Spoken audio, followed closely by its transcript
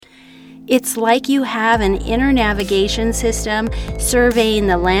It's like you have an inner navigation system surveying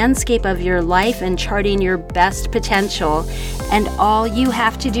the landscape of your life and charting your best potential, and all you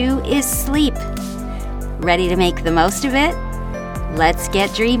have to do is sleep. Ready to make the most of it? Let's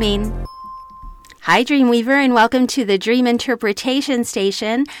get dreaming. Hi, Dreamweaver, and welcome to the Dream Interpretation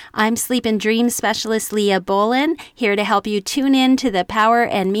Station. I'm sleep and dream specialist Leah Bolin, here to help you tune in to the power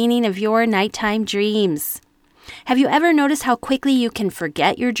and meaning of your nighttime dreams. Have you ever noticed how quickly you can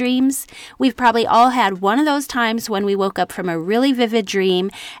forget your dreams? We've probably all had one of those times when we woke up from a really vivid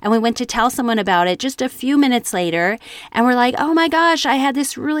dream and we went to tell someone about it just a few minutes later, and we're like, oh my gosh, I had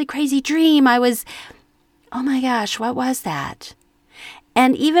this really crazy dream. Oh my gosh, what was that?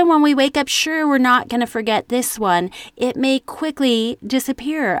 And even when we wake up sure we're not going to forget this one, it may quickly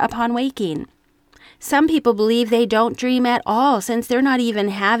disappear upon waking. Some people believe they don't dream at all since they're not even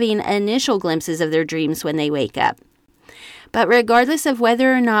having initial glimpses of their dreams when they wake up. But regardless of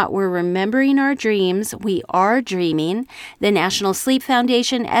whether or not we're remembering our dreams, we are dreaming. The National Sleep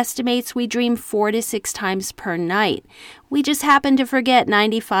Foundation estimates we dream 4 to 6 times per night. We just happen to forget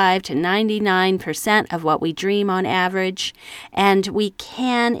 95 to 99% of what we dream on average, and we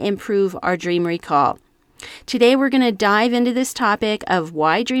can improve our dream recall. Today we're going to dive into this topic of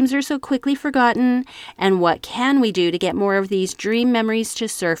why dreams are so quickly forgotten and what can we do to get more of these dream memories to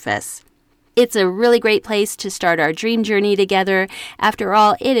surface. It's a really great place to start our dream journey together. After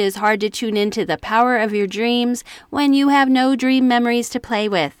all, it is hard to tune into the power of your dreams when you have no dream memories to play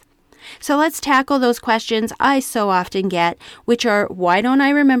with. So let's tackle those questions I so often get, which are, why don't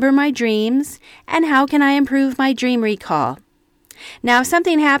I remember my dreams? And how can I improve my dream recall? Now, if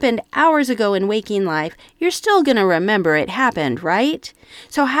something happened hours ago in waking life, you're still going to remember it happened, right?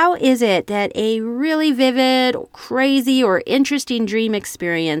 So how is it that a really vivid, crazy, or interesting dream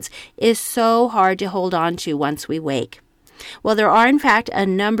experience is so hard to hold on to once we wake? Well, there are, in fact, a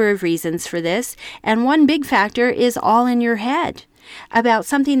number of reasons for this, and one big factor is all in your head. About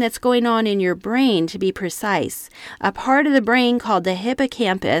something that's going on in your brain, to be precise. A part of the brain called the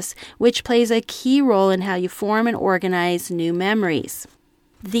hippocampus, which plays a key role in how you form and organize new memories.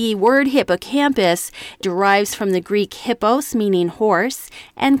 The word hippocampus derives from the Greek hippos, meaning horse,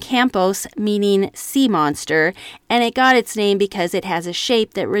 and campos, meaning sea monster, and it got its name because it has a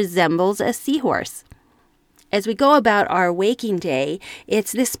shape that resembles a seahorse. As we go about our waking day,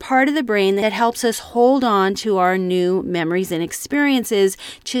 it's this part of the brain that helps us hold on to our new memories and experiences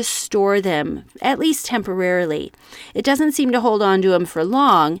to store them, at least temporarily. It doesn't seem to hold on to them for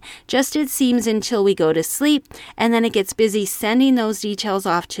long, just it seems until we go to sleep, and then it gets busy sending those details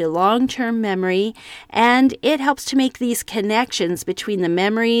off to long-term memory, and it helps to make these connections between the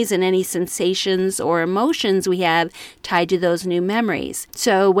memories and any sensations or emotions we have tied to those new memories.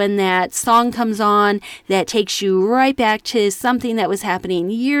 So when that song comes on, that takes you right back to something that was happening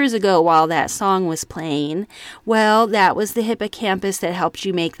years ago while that song was playing. Well, that was the hippocampus that helped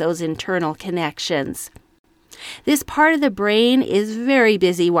you make those internal connections. This part of the brain is very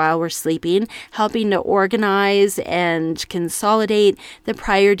busy while we're sleeping, helping to organize and consolidate the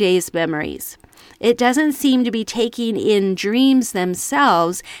prior day's memories. It doesn't seem to be taking in dreams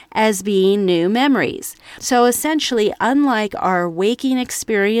themselves as being new memories. So essentially, unlike our waking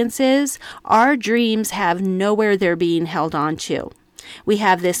experiences, our dreams have nowhere they're being held on to. We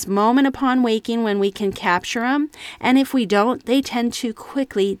have this moment upon waking when we can capture them, and if we don't, they tend to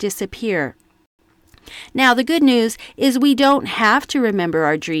quickly disappear. Now, the good news is we don't have to remember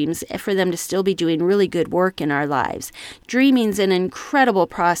our dreams for them to still be doing really good work in our lives. Dreaming's an incredible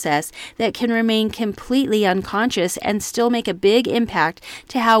process that can remain completely unconscious and still make a big impact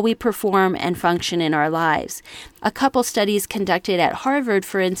to how we perform and function in our lives. A couple studies conducted at Harvard,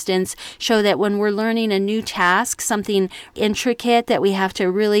 for instance, show that when we're learning a new task, something intricate that we have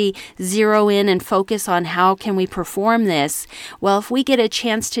to really zero in and focus on how can we perform this, well, if we get a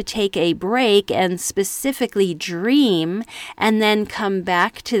chance to take a break and specifically dream and then come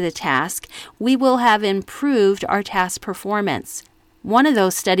back to the task, we will have improved our task performance. One of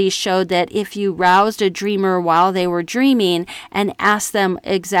those studies showed that if you roused a dreamer while they were dreaming and asked them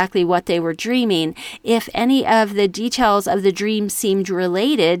exactly what they were dreaming, if any of the details of the dream seemed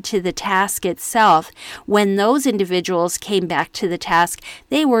related to the task itself, when those individuals came back to the task,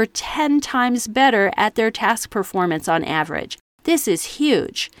 they were 10 times better at their task performance on average. This is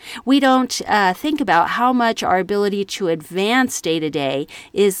huge. We don't think about how much our ability to advance day to day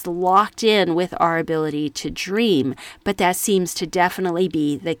is locked in with our ability to dream, but that seems to definitely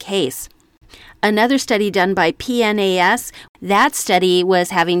be the case. Another study done by PNAS, that study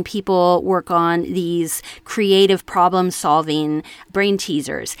was having people work on these creative problem-solving brain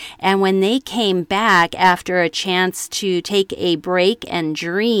teasers. And when they came back after a chance to take a break and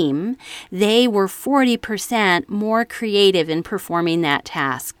dream, they were 40% more creative in performing that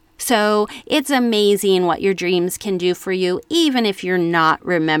task. So it's amazing what your dreams can do for you, even if you're not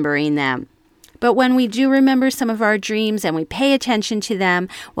remembering them. But when we do remember some of our dreams and we pay attention to them,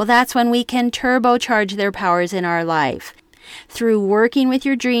 well, that's when we can turbocharge their powers in our life. Through working with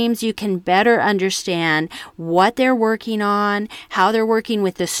your dreams, you can better understand what they're working on, how they're working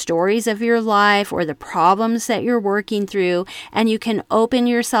with the stories of your life or the problems that you're working through, and you can open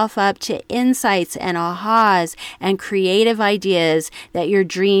yourself up to insights and ahas and creative ideas that your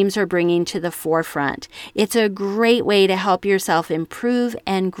dreams are bringing to the forefront. It's a great way to help yourself improve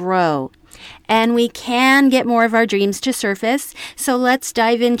and grow. And we can get more of our dreams to surface, so let's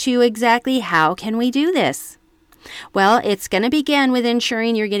dive into exactly how can we do this. Well, it's going to begin with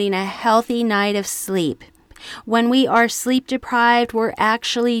ensuring you're getting a healthy night of sleep. When we are sleep deprived, we're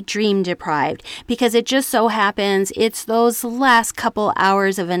actually dream deprived because it just so happens it's those last couple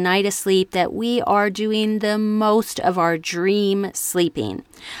hours of a night of sleep that we are doing the most of our dream sleeping.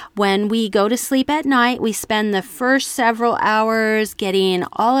 When we go to sleep at night, we spend the first several hours getting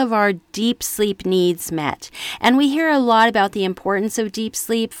all of our deep sleep needs met. And we hear a lot about the importance of deep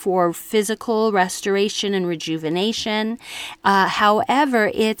sleep for physical restoration and rejuvenation.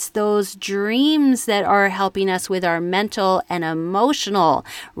 However, it's those dreams that are helping us with our mental and emotional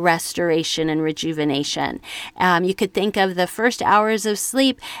restoration and rejuvenation. You could think of the first hours of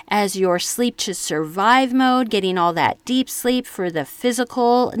sleep as your sleep to survive mode, getting all that deep sleep for the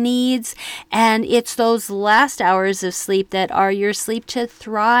physical needs, and it's those last hours of sleep that are your sleep to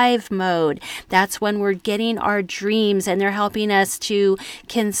thrive mode. That's when we're getting our dreams and they're helping us to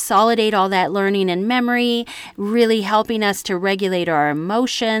consolidate all that learning and memory, really helping us to regulate our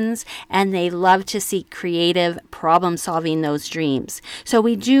emotions, and they love to seek creative problem solving those dreams. So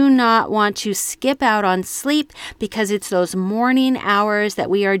we do not want to skip out on sleep because it's those morning hours that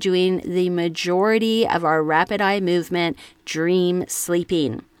we are doing the majority of our rapid eye movement dream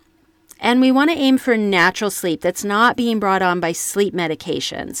sleeping. And we want to aim for natural sleep that's not being brought on by sleep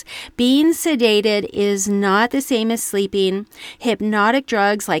medications. Being sedated is not the same as sleeping. Hypnotic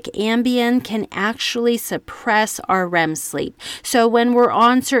drugs like Ambien can actually suppress our REM sleep. So when we're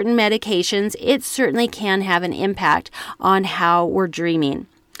on certain medications, it certainly can have an impact on how we're dreaming.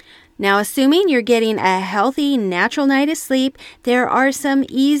 Now, assuming you're getting a healthy, natural night of sleep, there are some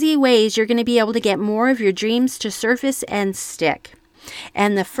easy ways you're going to be able to get more of your dreams to surface and stick.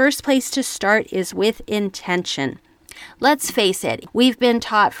 And the first place to start is with intention. Let's face it, we've been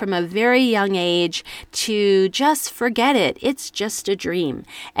taught from a very young age to just forget it. It's just a dream.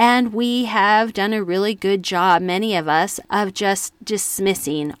 And we have done a really good job, many of us, of just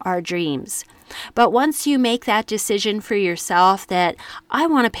dismissing our dreams. But once you make that decision for yourself that I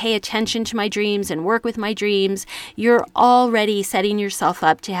want to pay attention to my dreams and work with my dreams, you're already setting yourself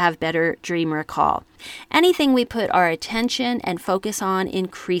up to have better dream recall. Anything we put our attention and focus on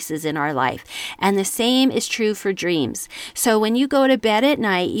increases in our life. And the same is true for dreams. So when you go to bed at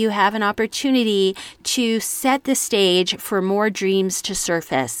night, you have an opportunity to set the stage for more dreams to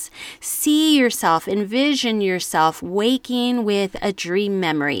surface. See yourself, envision yourself waking with a dream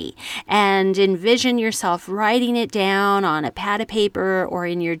memory, and envision yourself writing it down on a pad of paper or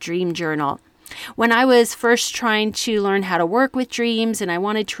in your dream journal. When I was first trying to learn how to work with dreams and I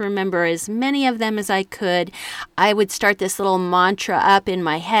wanted to remember as many of them as I could, I would start this little mantra up in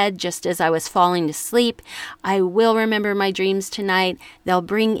my head just as I was falling to sleep. I will remember my dreams tonight. They'll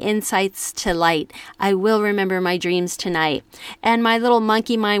bring insights to light. I will remember my dreams tonight. And my little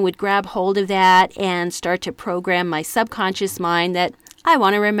monkey mind would grab hold of that and start to program my subconscious mind that I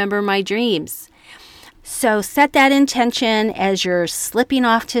want to remember my dreams. So set that intention as you're slipping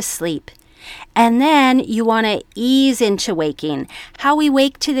off to sleep. And then you want to ease into waking. How we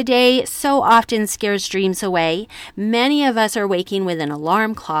wake to the day so often scares dreams away. Many of us are waking with an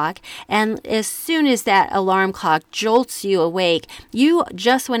alarm clock, and as soon as that alarm clock jolts you awake, you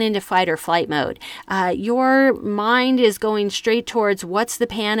just went into fight or flight mode. Your mind is going straight towards what's the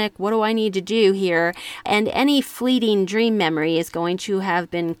panic, what do I need to do here, and any fleeting dream memory is going to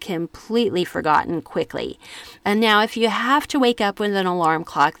have been completely forgotten quickly. And now if you have to wake up with an alarm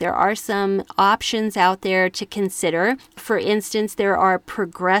clock, there are some some options out there to consider. For instance, there are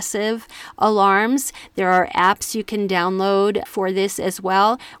progressive alarms. There are apps you can download for this as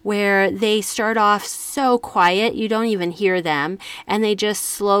well, where they start off so quiet you don't even hear them, and they just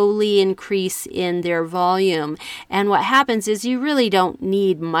slowly increase in their volume. And what happens is you really don't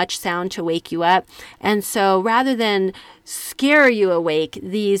need much sound to wake you up. And so rather than scare you awake,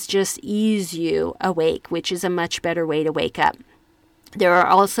 these just ease you awake, which is a much better way to wake up. There are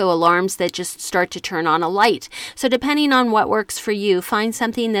also alarms that just start to turn on a light. So depending on what works for you, find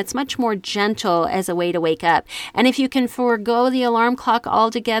something that's much more gentle as a way to wake up. And if you can forego the alarm clock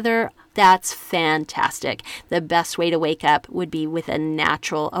altogether, that's fantastic. The best way to wake up would be with a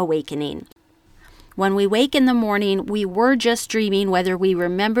natural awakening. When we wake in the morning, we were just dreaming whether we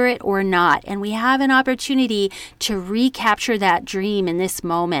remember it or not, and we have an opportunity to recapture that dream in this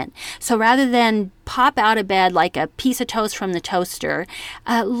moment. So rather than pop out of bed like a piece of toast from the toaster,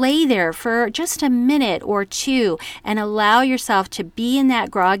 lay there for just a minute or two and allow yourself to be in that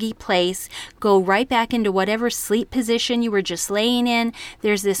groggy place. Go right back into whatever sleep position you were just laying in.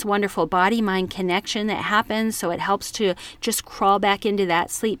 There's this wonderful body-mind connection that happens, so it helps to just crawl back into that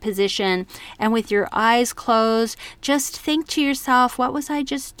sleep position. And with your eyes closed, just think to yourself, what was I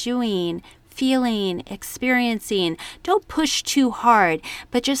just doing? Feeling, experiencing. Don't push too hard,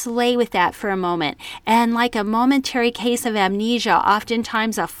 but just lay with that for a moment. And like a momentary case of amnesia,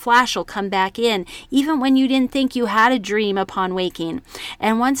 oftentimes a flash will come back in, even when you didn't think you had a dream upon waking.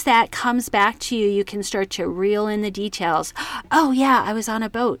 And once that comes back to you, you can start to reel in the details. Oh yeah, I was on a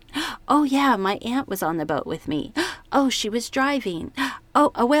boat. Oh yeah, my aunt was on the boat with me. Oh, she was driving.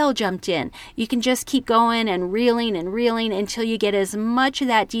 Oh, a whale jumped in. You can just keep going and reeling until you get as much of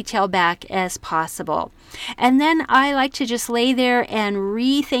that detail back as possible. And then I like to just lay there and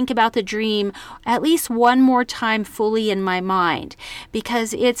rethink about the dream at least one more time fully in my mind,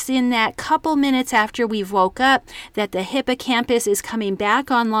 because it's in that couple minutes after we've woke up that the hippocampus is coming back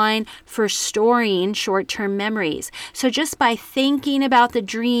online for storing short-term memories. So just by thinking about the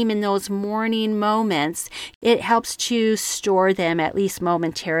dream in those morning moments, it helps to store them at least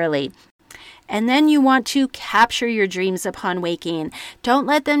momentarily. And then you want to capture your dreams upon waking. Don't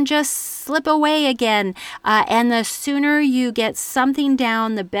let them just slip away again. And the sooner you get something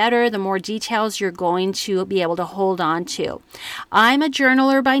down, the better, the more details you're going to be able to hold on to. I'm a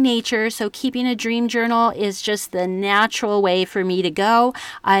journaler by nature, so keeping a dream journal is just the natural way for me to go.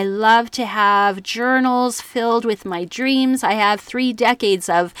 I love to have journals filled with my dreams. I have 3 decades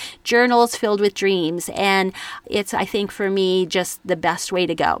of journals filled with dreams, and it's, I think, for me, just the best way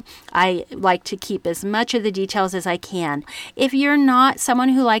to go. I like to keep as much of the details as I can. If you're not someone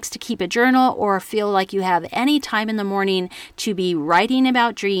who likes to keep a journal or feel like you have any time in the morning to be writing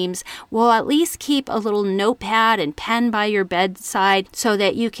about dreams, well, at least keep a little notepad and pen by your bedside so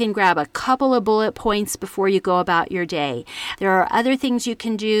that you can grab a couple of bullet points before you go about your day. There are other things you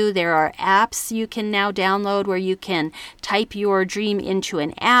can do. There are apps you can now download where you can type your dream into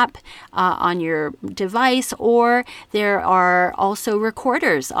an app on your device, or there are also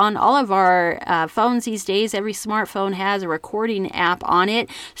recorders on all of our phones these days. Every smartphone has a recording app on it.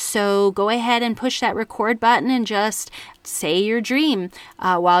 So go ahead and push that record button and just say your dream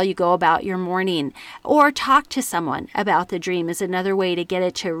while you go about your morning. Or talk to someone about the dream is another way to get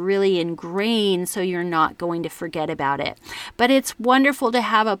it to really ingrain so you're not going to forget about it. But it's wonderful to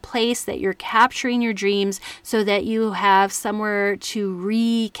have a place that you're capturing your dreams so that you have somewhere to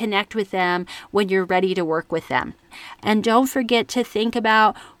reconnect with them when you're ready to work with them. And don't forget to think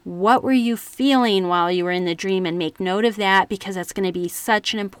about what were you feeling while you were in the dream, and make note of that, because that's going to be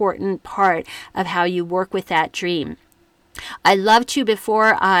such an important part of how you work with that dream. I love to,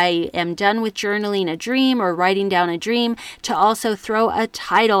 before I am done with journaling a dream or writing down a dream, to also throw a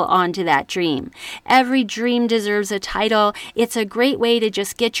title onto that dream. Every dream deserves a title. It's a great way to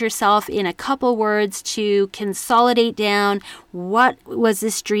just get yourself in a couple words to consolidate down what was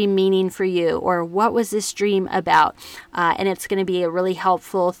this dream meaning for you, or what was this dream about. And it's going to be a really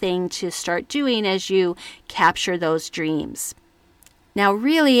helpful thing to start doing as you capture those dreams. Now,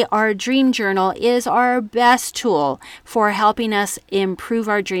 really, our dream journal is our best tool for helping us improve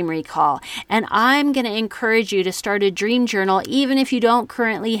our dream recall. And I'm going to encourage you to start a dream journal even if you don't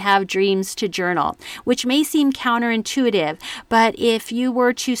currently have dreams to journal, which may seem counterintuitive. But if you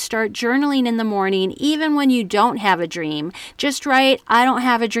were to start journaling in the morning, even when you don't have a dream, just write, "I don't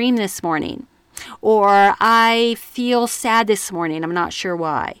have a dream this morning," or "I feel sad this morning, I'm not sure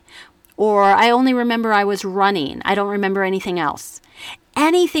why." or I only remember I was running. I don't remember anything else.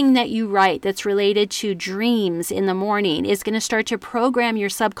 Anything that you write that's related to dreams in the morning is going to start to program your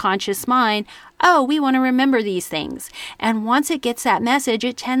subconscious mind. Oh, we want to remember these things. And once it gets that message,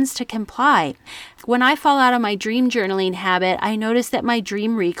 it tends to comply. When I fall out of my dream journaling habit, I notice that my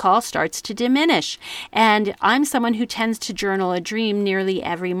dream recall starts to diminish. And I'm someone who tends to journal a dream nearly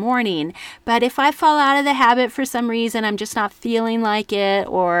every morning. But if I fall out of the habit for some reason, I'm just not feeling like it,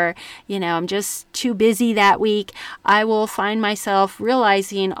 or, I'm just too busy that week, I will find myself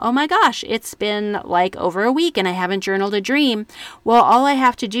realizing, oh my gosh, it's been like over a week and I haven't journaled a dream. Well, all I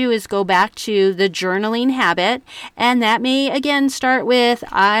have to do is go back to the journaling habit, and that may again start with,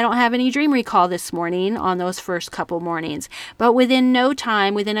 I don't have any dream recall this morning on those first couple mornings. But within no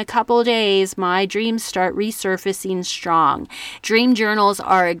time, within a couple days, my dreams start resurfacing strong. Dream journals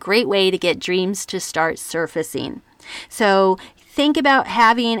are a great way to get dreams to start surfacing. So think about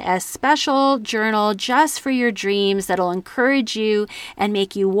having a special journal just for your dreams that'll encourage you and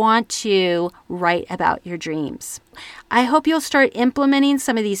make you want to write about your dreams. I hope you'll start implementing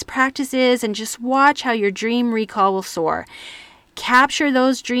some of these practices and just watch how your dream recall will soar. Capture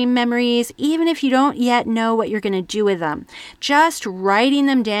those dream memories, even if you don't yet know what you're going to do with them. Just writing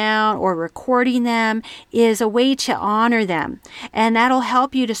them down or recording them is a way to honor them, and that'll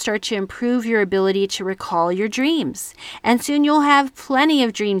help you to start to improve your ability to recall your dreams. And soon you'll have plenty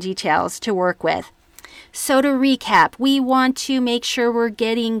of dream details to work with. So to recap, we want to make sure we're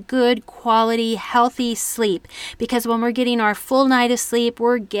getting good quality, healthy sleep, because when we're getting our full night of sleep,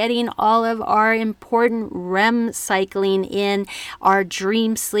 we're getting all of our important REM cycling in, our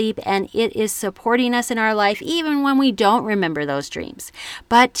dream sleep, and it is supporting us in our life even when we don't remember those dreams.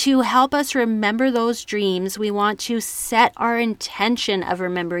 But to help us remember those dreams, we want to set our intention of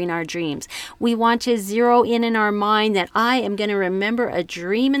remembering our dreams. We want to zero in our mind that I am going to remember a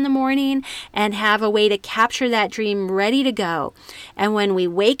dream in the morning and have a way to capture that dream ready to go. And when we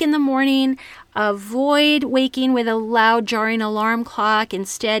wake in the morning, avoid waking with a loud jarring alarm clock.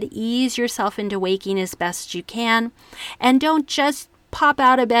 Instead, ease yourself into waking as best you can. And don't just pop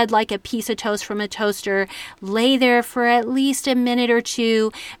out of bed like a piece of toast from a toaster. Lay there for at least a minute or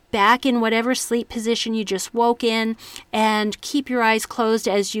two, back in whatever sleep position you just woke in, and keep your eyes closed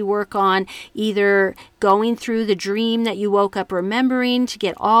as you work on either going through the dream that you woke up remembering to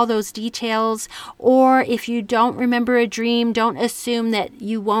get all those details, or if you don't remember a dream, don't assume that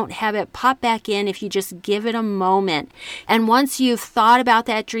you won't have it pop back in if you just give it a moment. And once you've thought about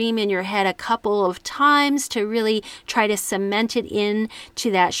that dream in your head a couple of times to really try to cement it in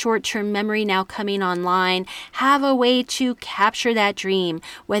to that short-term memory now coming online, have a way to capture that dream,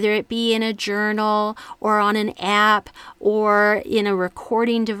 whether it be in a journal or on an app or in a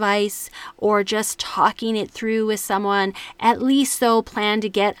recording device or just talking it through with someone. At least though, plan to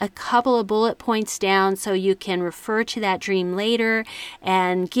get a couple of bullet points down so you can refer to that dream later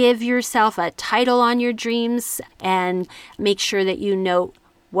and give yourself a title on your dreams, and make sure that you note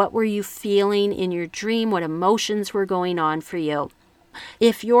what were you feeling in your dream, what emotions were going on for you.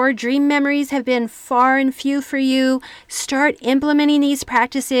 If your dream memories have been far and few for you, start implementing these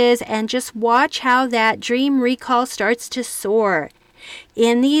practices and just watch how that dream recall starts to soar.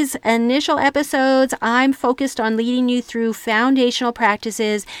 In these initial episodes, I'm focused on leading you through foundational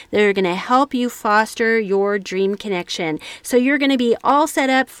practices that are going to help you foster your dream connection. So you're going to be all set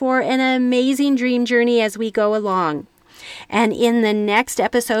up for an amazing dream journey as we go along. And in the next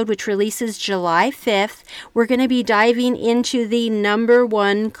episode, which releases July 5th, we're going to be diving into the number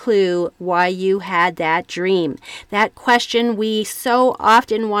one clue why you had that dream. That question we so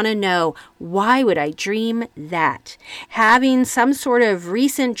often want to know, why would I dream that? Having some sort of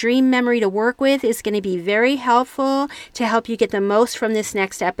recent dream memory to work with is going to be very helpful to help you get the most from this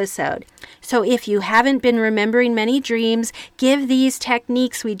next episode. So if you haven't been remembering many dreams, give these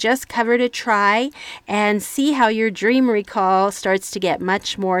techniques we just covered a try and see how your dream recall starts to get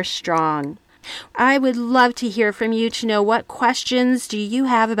much more strong. I would love to hear from you to know what questions do you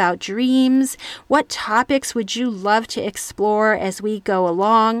have about dreams? What topics would you love to explore as we go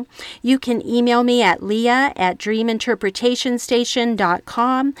along? You can email me at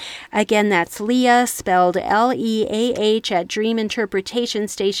leah@dreaminterpretationstation.com. Again, that's Leah, spelled Leah, at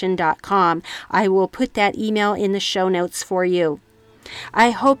dreaminterpretationstation.com. I will put that email in the show notes for you. I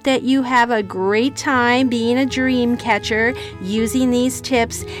hope that you have a great time being a dream catcher using these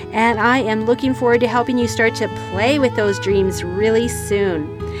tips, and I am looking forward to helping you start to play with those dreams really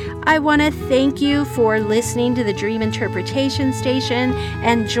soon. I want to thank you for listening to the Dream Interpretation Station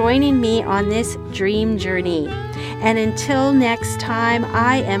and joining me on this dream journey. And until next time,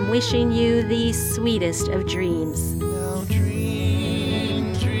 I am wishing you the sweetest of dreams. Now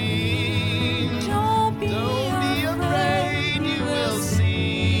dream, dream.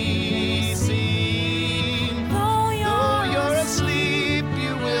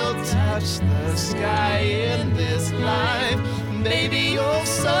 sky in this life. Baby, you're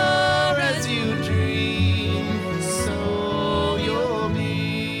so